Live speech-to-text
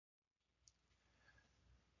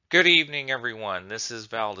Good evening, everyone. This is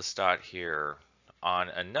Valdestot here on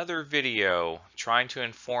another video trying to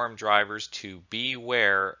inform drivers to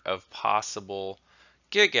beware of possible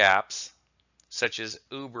gig apps, such as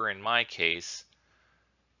Uber in my case,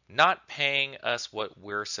 not paying us what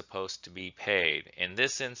we're supposed to be paid. In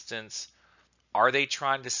this instance, are they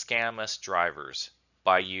trying to scam us drivers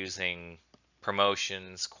by using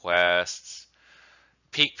promotions, quests,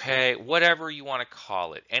 peak pay, whatever you want to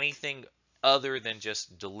call it, anything other than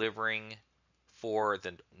just delivering for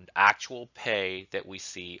the actual pay that we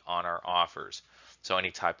see on our offers. So any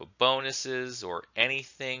type of bonuses or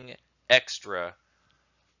anything extra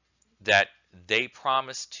that they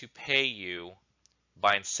promise to pay you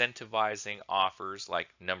by incentivizing offers like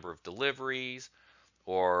number of deliveries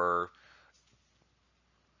or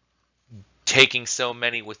taking so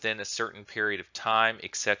many within a certain period of time,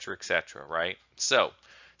 etc., right? So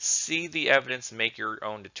see the evidence and make your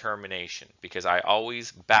own determination, because I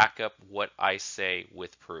always back up what I say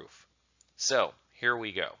with proof. So here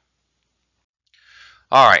we go.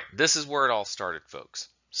 All right, this is where it all started, folks.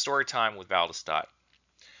 Story time with Valdestot.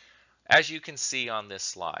 As you can see on this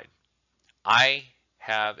slide, I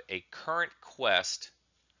have a current quest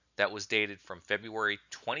that was dated from February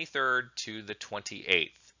 23rd to the 28th.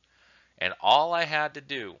 And all I had to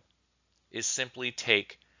do is simply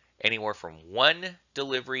take anywhere from 1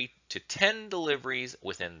 delivery to 10 deliveries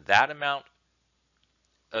within that amount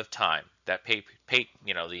of time, that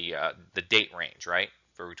the date range, right?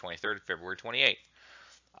 February 23rd to February 28th.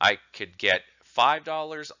 I could get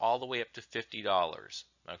 $5 all the way up to $50,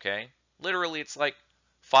 okay? Literally, it's like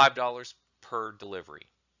 $5 per delivery.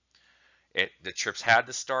 The trips had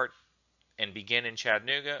to start and begin in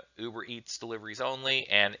Chattanooga. UberEats deliveries only,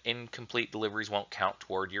 and incomplete deliveries won't count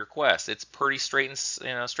toward your quest. It's pretty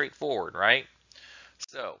straightforward, right?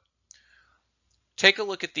 So take a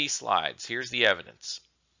look at these slides. Here's the evidence.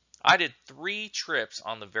 I did 3 trips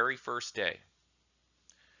on the very first day,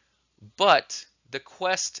 but the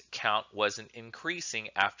quest count wasn't increasing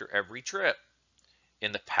after every trip.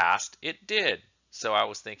 In the past, it did. So I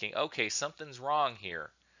was thinking, okay, something's wrong here.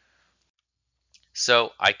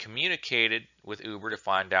 So I communicated with Uber to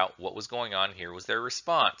find out what was going on. Here was their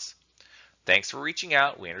response. Thanks for reaching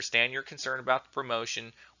out. We understand your concern about the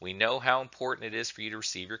promotion. We know how important it is for you to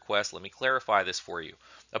receive your quest. Let me clarify this for you.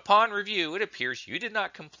 Upon review, it appears you did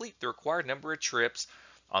not complete the required number of trips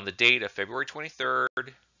on the date of February 23rd,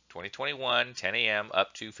 2021, 10 a.m.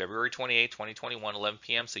 up to February 28, 2021, 11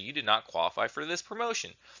 p.m. So you did not qualify for this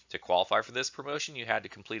promotion. To qualify for this promotion, you had to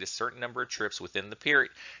complete a certain number of trips within the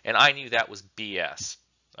period. And I knew that was BS.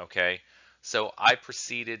 Okay. So I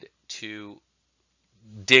proceeded to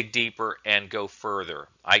dig deeper and go further.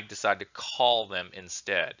 I decided to call them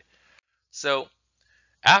instead. So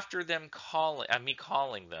after me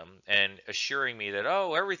calling them and assuring me that,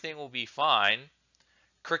 oh, everything will be fine,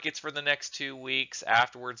 crickets for the next 2 weeks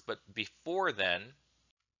afterwards. But before then,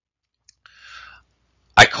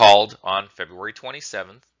 I called on February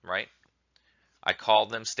 27th, right? I called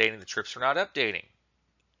them stating the trips were not updating.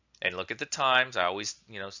 And look at the times. I always,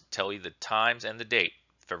 tell you the times and the date.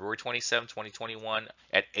 February 27, 2021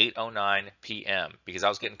 at 8:09 p.m. because I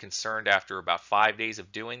was getting concerned after about 5 days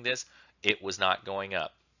of doing this, it was not going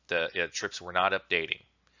up. The trips were not updating.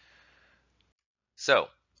 So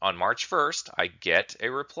on March 1st, I get a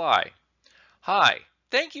reply. Hi,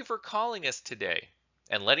 thank you for calling us today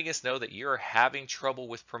and letting us know that you're having trouble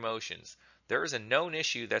with promotions. There is a known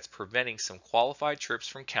issue that's preventing some qualified trips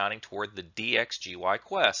from counting toward the DXGY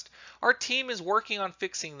quest. Our team is working on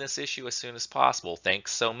fixing this issue as soon as possible.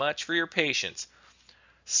 Thanks so much for your patience.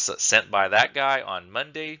 Sent by that guy on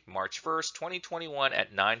Monday, March 1st, 2021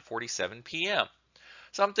 at 9:47 p.m.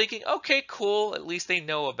 So I'm thinking, okay, cool. At least they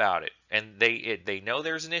know about it, and they know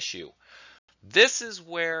there's an issue. This is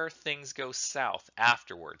where things go south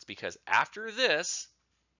afterwards, because after this,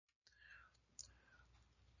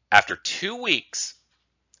 after 2 weeks,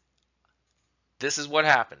 this is what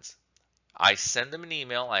happens. I send them an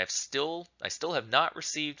email. I still have not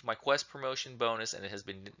received my quest promotion bonus, and it has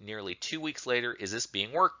been nearly 2 weeks later. Is this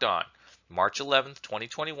being worked on? March 11th,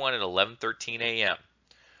 2021 at 11:13 a.m.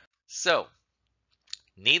 So,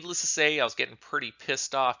 needless to say, I was getting pretty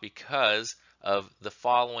pissed off because of the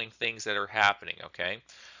following things that are happening, okay?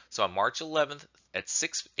 So on March 11th at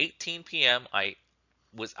 6:18 p.m., I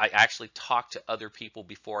actually talked to other people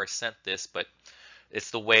before I sent this, but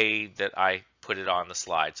it's the way that I put it on the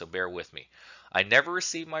slide, so bear with me. I never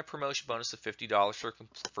received my promotion bonus of $50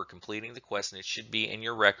 for completing the quest, and it should be in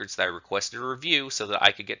your records that I requested a review so that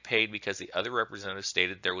I could get paid because the other representative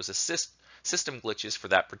stated there was a system glitches for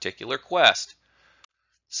that particular quest.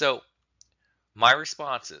 So my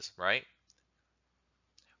response is, right?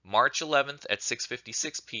 March 11th at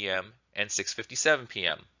 6:56 p.m. and 6:57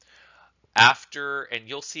 p.m. After, and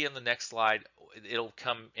you'll see in the next slide, it'll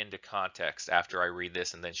come into context after I read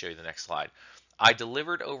this and then show you the next slide. I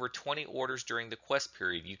delivered over 20 orders during the quest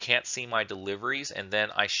period. You can't see my deliveries, and then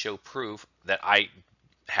I show proof that I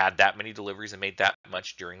had that many deliveries and made that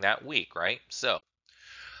much during that week, right? So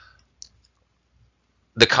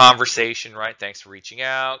the conversation, right? Thanks for reaching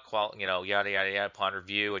out, yada, yada, yada. Upon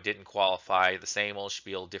review, it didn't qualify. The same old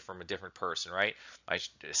spiel from a different person, right? I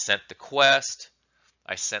sent the quest,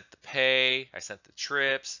 I sent the pay, I sent the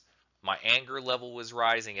trips. My anger level was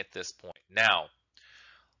rising at this point. Now,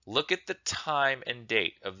 look at the time and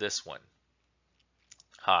date of this one.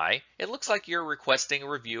 Hi, it looks like you're requesting a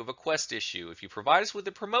review of a quest issue. If you provide us with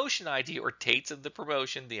the promotion ID or dates of the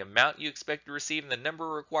promotion, the amount you expect to receive, and the number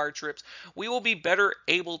of required trips, we will be better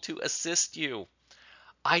able to assist you.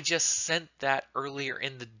 I just sent that earlier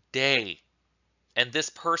in the day, and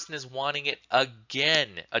this person is wanting it again,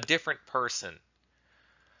 a different person.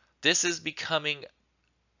 This is becoming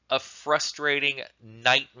a frustrating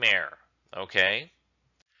nightmare, okay?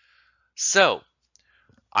 So,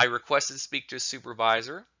 I requested to speak to a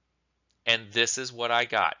supervisor, and this is what I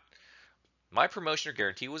got. My promotion or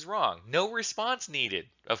guarantee was wrong. No response needed.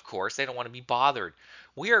 Of course, they don't want to be bothered.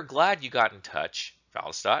 We are glad you got in touch,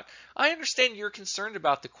 Valstott. I understand you're concerned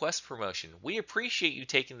about the quest promotion. We appreciate you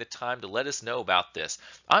taking the time to let us know about this.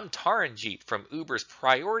 I'm Taranjeet from Uber's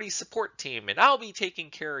priority support team, and I'll be taking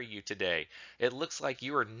care of you today. It looks like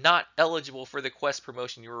you are not eligible for the quest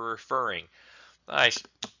promotion you were referring. I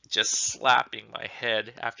just slapping my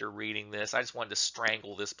head after reading this. I just wanted to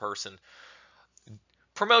strangle this person.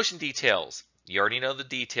 Promotion details. You already know the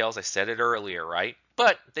details. I said it earlier, right?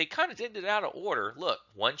 But they kind of did it out of order. Look,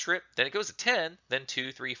 1 trip, then it goes to 10, then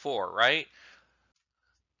 2, 3, 4, right?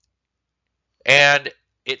 And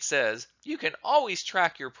it says, you can always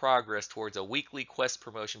track your progress towards a weekly quest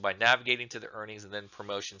promotion by navigating to the earnings and then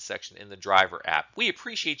promotion section in the driver app. We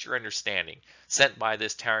appreciate your understanding. Sent by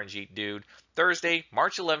this Taranjeet dude, Thursday,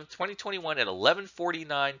 March 11th, 2021 at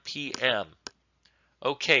 11:49 p.m.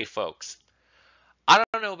 Okay, folks. I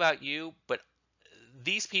don't know about you, but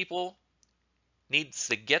these people need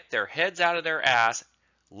to get their heads out of their ass,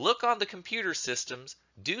 look on the computer systems,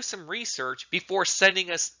 do some research before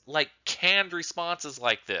sending us like canned responses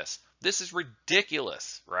like this. This is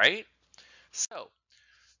ridiculous, right? So,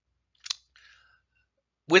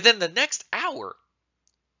 within the next hour,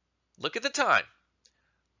 look at the time.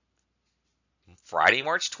 Friday,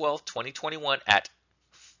 March 12th, 2021 at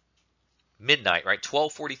midnight, right?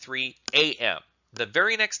 12:43 a.m. The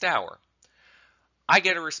very next hour, I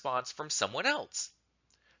get a response from someone else.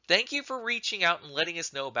 Thank you for reaching out and letting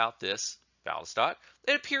us know about this, Valstott.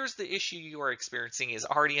 It appears the issue you are experiencing is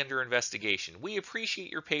already under investigation. We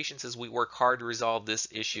appreciate your patience as we work hard to resolve this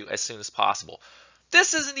issue as soon as possible.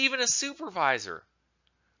 This isn't even a supervisor.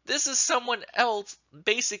 This is someone else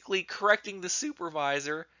basically correcting the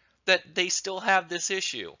supervisor that they still have this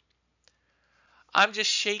issue. I'm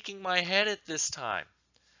just shaking my head at this time.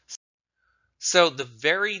 So the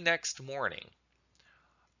very next morning,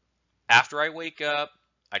 after I wake up,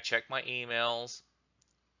 I check my emails.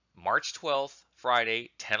 March 12th,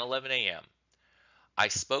 Friday, 10:11 a.m. I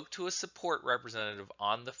spoke to a support representative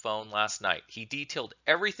on the phone last night. He detailed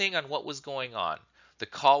everything on what was going on. The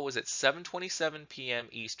call was at 7:27 p.m.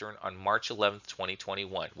 Eastern on March 11th,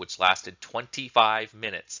 2021, which lasted 25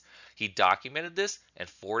 minutes. He documented this and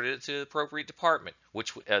forwarded it to the appropriate department,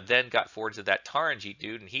 which then got forwarded to that Taranjeet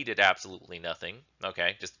dude, and he did absolutely nothing.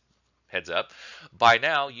 Okay, just heads up. By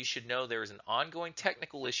now, you should know there is an ongoing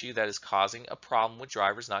technical issue that is causing a problem with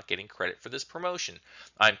drivers not getting credit for this promotion.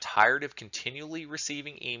 I'm tired of continually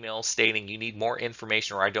receiving emails stating you need more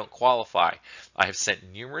information or I don't qualify. I have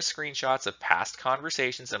sent numerous screenshots of past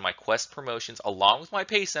conversations and my quest promotions along with my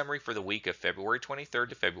pay summary for the week of February 23rd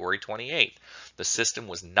to February 28th. The system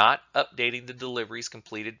was not updating the deliveries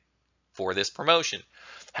completed for this promotion.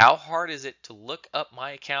 How hard is it to look up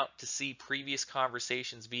my account to see previous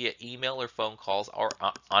conversations via email or phone calls or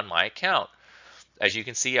on my account? As you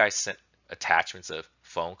can see, I sent attachments of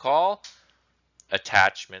phone call,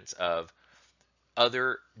 attachments of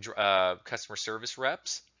other customer service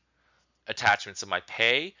reps, attachments of my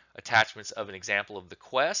pay, attachments of an example of the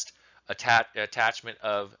quest, attachment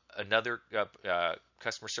of another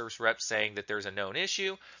customer service rep saying that there's a known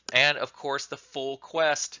issue, and of course the full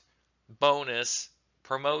quest bonus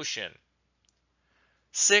promotion.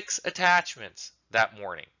 6 attachments that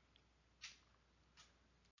morning.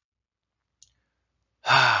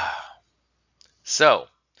 So,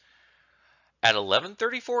 at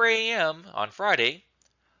 11:34 a.m. on Friday,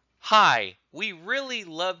 hi, We really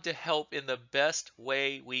love to help in the best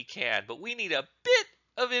way we can, but we need a bit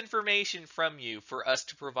of information from you for us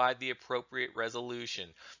to provide the appropriate resolution.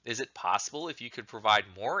 Is it possible if you could provide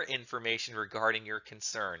more information regarding your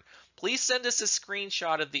concern? Please send us a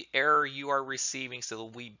screenshot of the error you are receiving so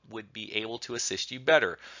that we would be able to assist you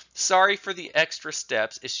better. Sorry for the extra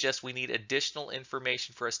steps. It's just we need additional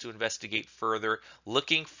information for us to investigate further.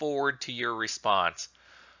 Looking forward to your response.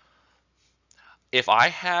 If I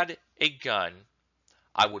had a gun,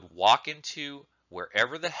 I would walk into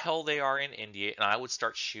wherever the hell they are in India and I would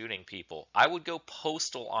start shooting people. I would go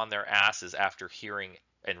postal on their asses after hearing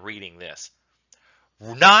and reading this.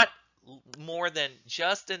 Not more than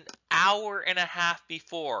just an hour and a half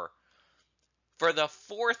before, for the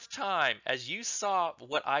fourth time, as you saw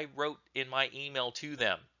what I wrote in my email to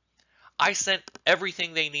them, I sent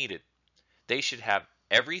everything they needed. They should have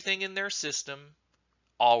everything in their system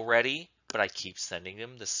already, but I keep sending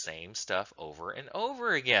them the same stuff over and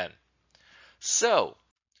over again. So,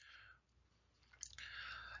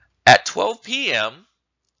 at 12 p.m.,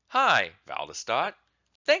 hi, Valdestot.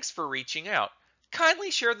 Thanks for reaching out.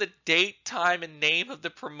 Kindly share the date, time, and name of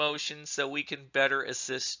the promotion so we can better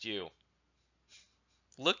assist you.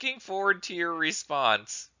 Looking forward to your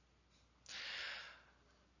response.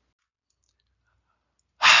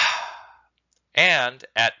 And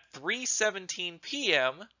at 3:17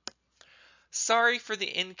 p.m., sorry for the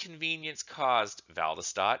inconvenience caused,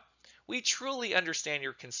 Valdestot. We truly understand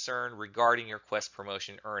your concern regarding your Quest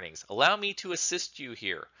promotion earnings. Allow me to assist you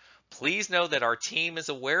here. Please know that our team is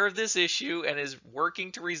aware of this issue and is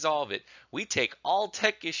working to resolve it. We take all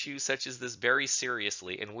tech issues such as this very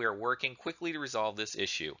seriously, and we are working quickly to resolve this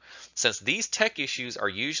issue. Since these tech issues are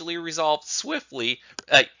usually resolved swiftly,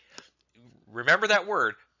 remember that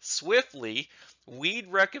word, swiftly, we'd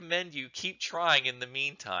recommend you keep trying in the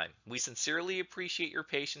meantime. We sincerely appreciate your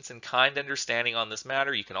patience and kind understanding on this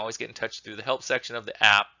matter. You can always get in touch through the help section of the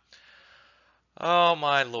app. Oh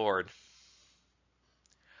my Lord.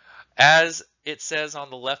 As it says on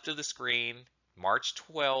the left of the screen, March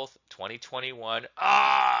 12th, 2021.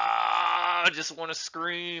 I just want to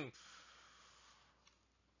scream.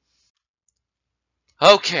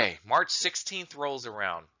 Okay, March 16th rolls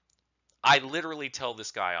around. I literally tell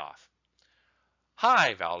this guy off.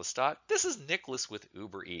 Hi, Valdestot. This is Nicholas with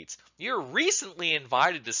UberEats. You're recently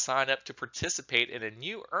invited to sign up to participate in a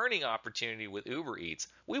new earning opportunity with UberEats.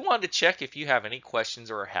 We wanted to check if you have any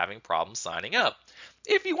questions or are having problems signing up.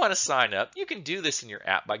 If you want to sign up, you can do this in your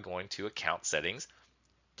app by going to Account Settings,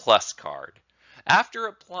 Plus Card. After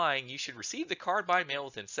applying, you should receive the card by mail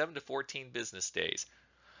within 7 to 14 business days.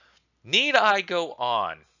 Need I go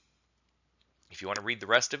on? If you want to read the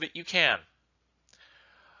rest of it, you can.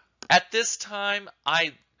 At this time,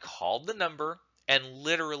 I called the number and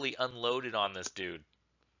literally unloaded on this dude.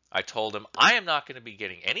 I told him, I am not going to be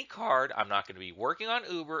getting any card. I'm not going to be working on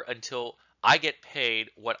Uber until I get paid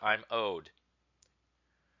what I'm owed.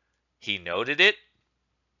 He noted it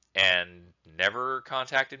and never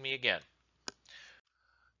contacted me again.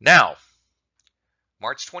 Now,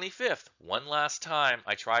 March 25th, one last time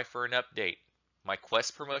I try for an update. My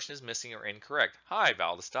Quest promotion is missing or incorrect. Hi,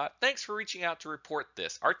 Valdestot. Thanks for reaching out to report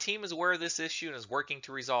this. Our team is aware of this issue and is working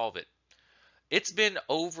to resolve it. It's been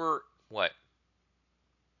over, what,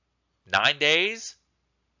 9 days?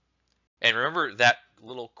 And remember that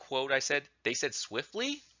little quote I said? They said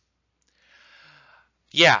swiftly?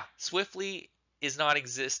 Yeah, swiftly is not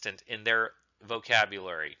existent in their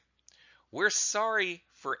vocabulary. We're sorry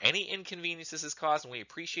for any inconvenience this has caused, and we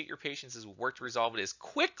appreciate your patience as we work to resolve it as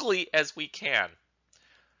quickly as we can.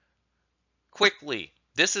 Quickly.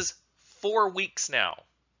 This is 4 weeks now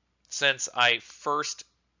since I first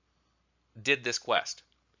did this quest.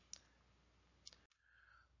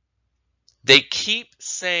 They keep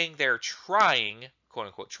saying they're trying, quote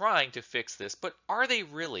unquote, trying to fix this, but are they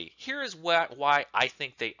really? Here is why I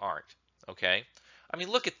think they aren't. Okay, I mean,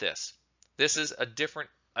 look at this. This is a different.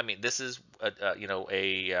 I mean, this is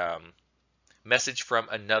a message from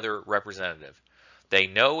another representative. They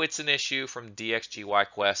know it's an issue from DXGY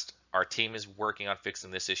Quest. Our team is working on fixing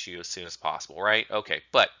this issue as soon as possible, right? Okay,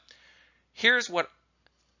 but here's what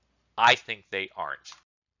I think they aren't.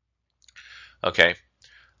 Okay,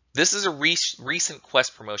 this is a recent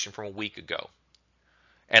Quest promotion from a week ago.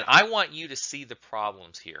 And I want you to see the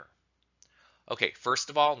problems here. Okay, first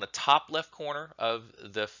of all, in the top left corner of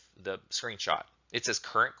the screenshot, it says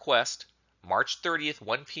current quest, March 30th,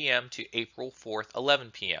 1 p.m. to April 4th,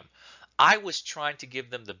 11 p.m. I was trying to give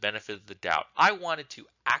them the benefit of the doubt. I wanted to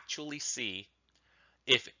actually see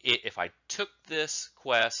if I took this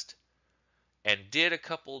quest and did a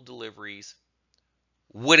couple of deliveries,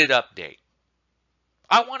 would it update?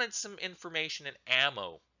 I wanted some information and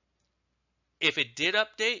ammo. If it did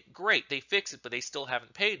update, great, they fix it, but they still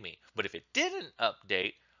haven't paid me. But if it didn't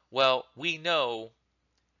update, well, we know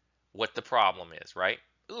what the problem is, right?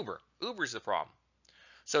 Uber's the problem.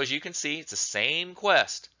 So as you can see, it's the same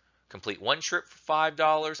quest. Complete one trip for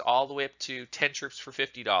 $5 all the way up to 10 trips for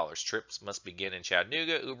 $50. Trips must begin in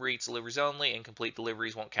Chattanooga. UberEats deliveries only. Incomplete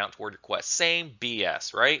deliveries won't count toward your quest. Same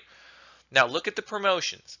BS, right? Now look at the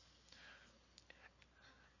promotions.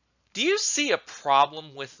 Do you see a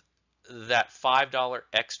problem with that $5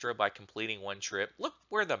 extra by completing one trip? Look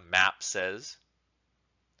where the map says.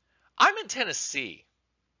 I'm in Tennessee.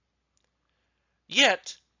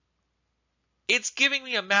 Yet, it's giving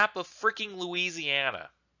me a map of freaking Louisiana.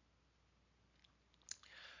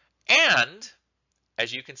 And,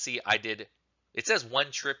 as you can see, it says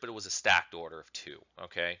one trip, but it was a stacked order of 2,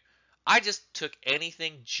 okay? I just took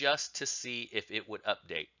anything just to see if it would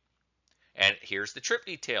update. And here's the trip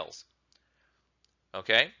details.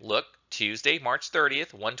 Okay, look, Tuesday, March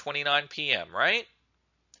 30th, 1:29 p.m., right?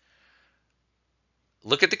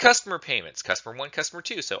 Look at the customer payments, customer 1, customer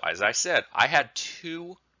 2. So as I said, I had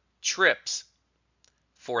 2 trips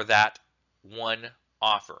for that one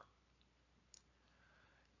offer.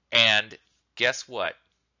 And guess what?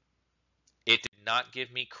 It did not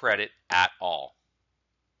give me credit at all.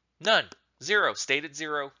 None. 0. Stayed at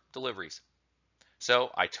 0 deliveries.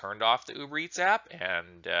 So I turned off the Uber Eats app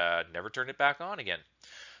and never turned it back on again.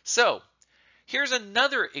 So here's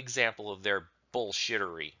another example of their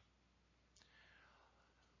bullshittery.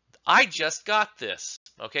 I just got this.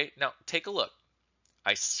 Okay, now take a look.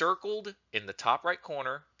 I circled in the top right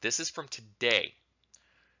corner. This is from today.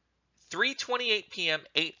 3:28 p.m.,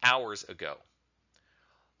 8 hours ago.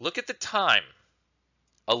 Look at the time.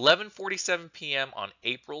 11:47 p.m. on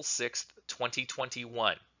April 6th,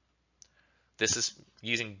 2021. This is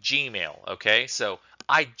using Gmail, okay? So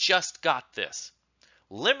I just got this.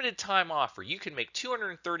 Limited time offer. You can make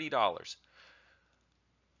 $230.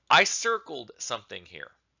 I circled something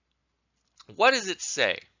here. What does it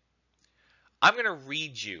say? I'm going to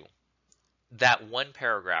read you that one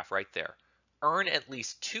paragraph right there. Earn at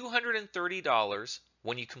least $230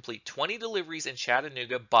 when you complete 20 deliveries in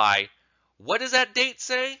Chattanooga by, what does that date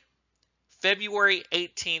say? February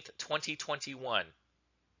 18th, 2021.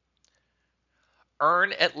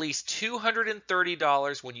 Earn at least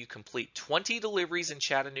 $230 when you complete 20 deliveries in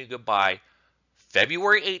Chattanooga by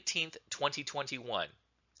February 18th, 2021.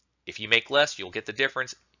 If you make less, you'll get the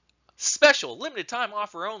difference. Special, limited time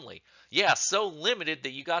offer only. Yeah, so limited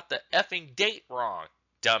that you got the effing date wrong,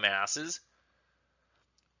 dumbasses.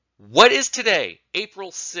 What is today?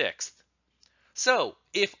 April 6th. So,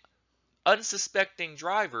 if unsuspecting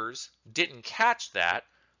drivers didn't catch that,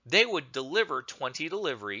 they would deliver 20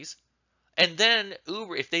 deliveries, and then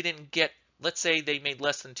Uber, if they didn't get, let's say they made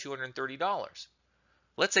less than $230.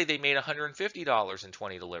 Let's say they made $150 in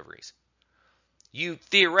 20 deliveries. You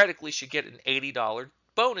theoretically should get an $80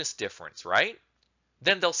 bonus difference, right?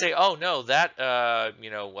 Then they'll say, oh no, that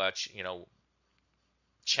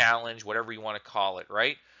challenge, whatever you want to call it,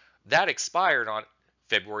 right? That expired on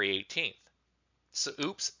February 18th. So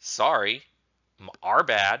oops, sorry, our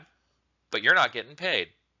bad, but you're not getting paid.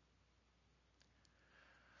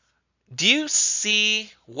 Do you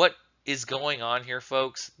see what is going on here,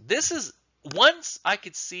 folks? This is, once I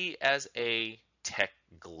could see as a tech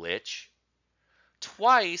glitch,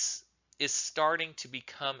 twice is starting to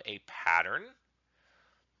become a pattern.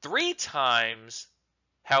 3 times,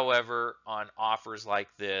 however, on offers like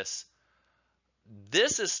this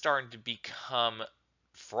is starting to become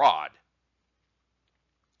fraud.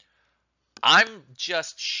 I'm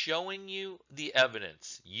just showing you the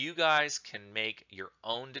evidence. You guys can make your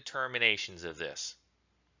own determinations of this.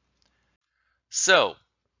 So,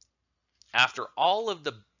 after all of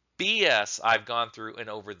the BS I've gone through in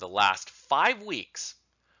over the last 5 weeks,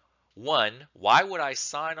 1, why would I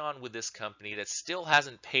sign on with this company that still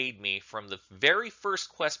hasn't paid me from the very first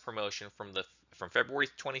Quest promotion from February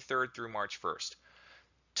 23rd through March 1st?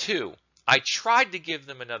 2, I tried to give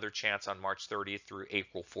them another chance on March 30th through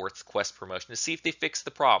April 4th Quest promotion to see if they fixed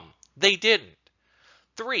the problem. They didn't.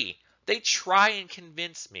 3, they try and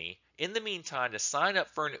convince me in the meantime to sign up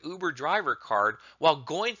for an Uber driver card while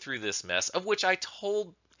going through this mess, of which I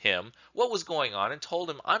told him what was going on and told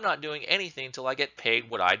him I'm not doing anything until I get paid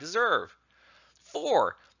what I deserve.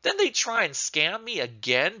 4, then they try and scam me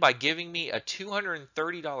again by giving me a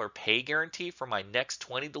 $230 pay guarantee for my next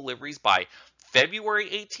 20 deliveries by February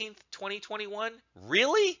 18th, 2021?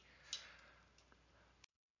 Really?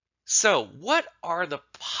 So what are the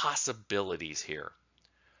possibilities here?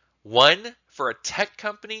 1, for a tech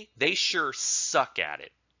company, they sure suck at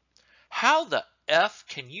it. How the F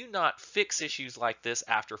can you not fix issues like this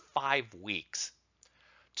after 5 weeks?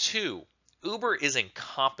 2, Uber is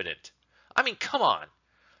incompetent. I mean, come on.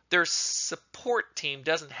 Their support team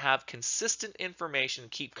doesn't have consistent information,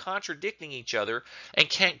 keep contradicting each other, and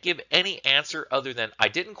can't give any answer other than I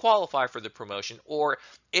didn't qualify for the promotion or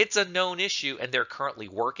it's a known issue and they're currently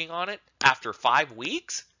working on it after 5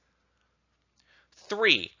 weeks?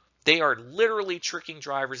 3, they are literally tricking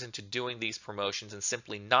drivers into doing these promotions and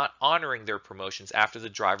simply not honoring their promotions after the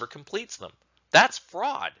driver completes them. That's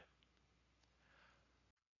fraud.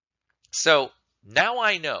 So now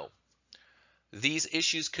I know these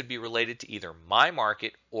issues could be related to either my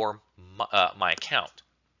market or my account.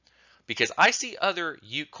 Because I see other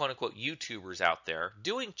quote unquote YouTubers out there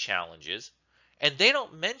doing challenges and they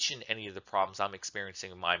don't mention any of the problems I'm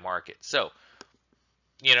experiencing in my market. So,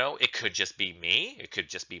 it could just be me, it could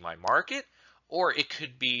just be my market, or it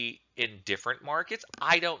could be in different markets.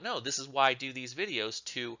 I don't know. This is why I do these videos,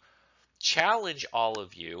 to challenge all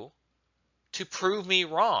of you to prove me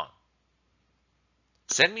wrong.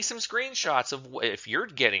 Send me some screenshots of if you're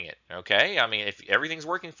getting it, okay? I mean, if everything's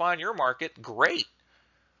working fine in your market, great.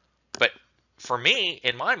 But for me,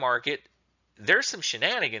 in my market, there's some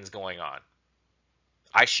shenanigans going on.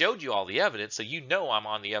 I showed you all the evidence, so you know I'm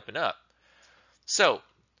on the up and up. So,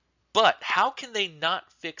 but how can they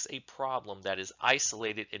not fix a problem that is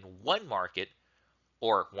isolated in one market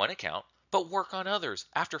or one account, but work on others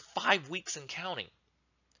after 5 weeks and counting?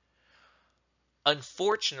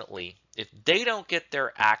 Unfortunately, if they don't get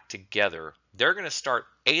their act together, they're going to start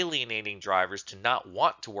alienating drivers to not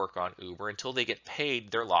want to work on Uber until they get paid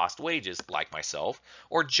their lost wages, like myself,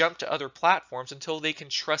 or jump to other platforms until they can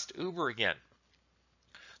trust Uber again.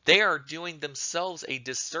 They are doing themselves a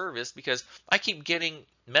disservice because I keep getting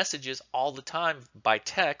messages all the time by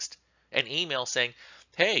text and email saying,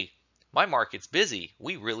 hey, my market's busy.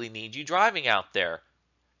 We really need you driving out there.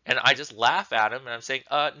 And I just laugh at them and I'm saying,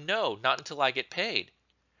 no, not until I get paid.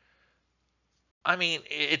 I mean,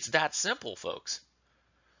 it's that simple, folks.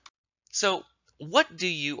 So what do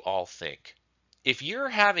you all think? If you're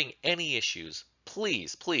having any issues,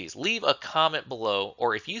 please, please leave a comment below.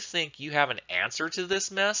 Or if you think you have an answer to this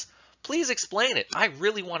mess, please explain it. I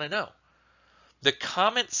really want to know. The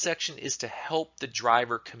comment section is to help the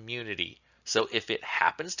driver community. So if it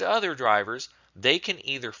happens to other drivers, they can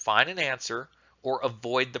either find an answer or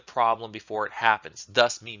avoid the problem before it happens,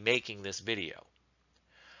 thus me making this video.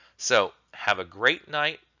 So have a great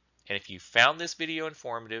night, and if you found this video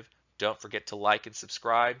informative, don't forget to like and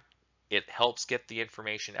subscribe. It helps get the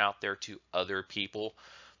information out there to other people.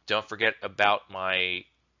 Don't forget about my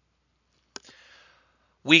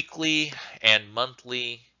weekly and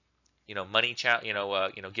monthly, money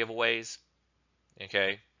giveaways.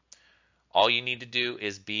 Okay, all you need to do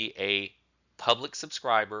is be a public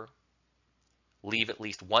subscriber. Leave at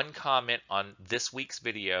least one comment on this week's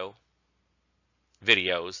videos,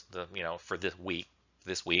 for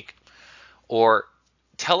this week, or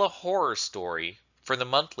tell a horror story for the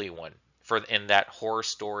monthly one in that horror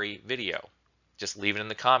story video. Just leave it in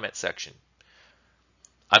the comment section.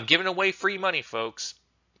 I'm giving away free money, folks.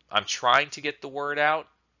 I'm trying to get the word out,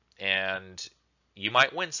 and you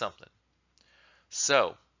might win something.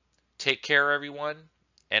 So, take care, everyone,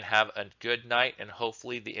 and have a good night, and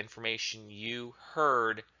hopefully the information you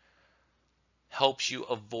heard helps you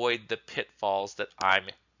avoid the pitfalls that I'm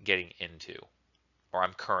getting into, or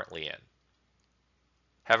I'm currently in.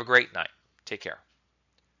 Have a great night. Take care.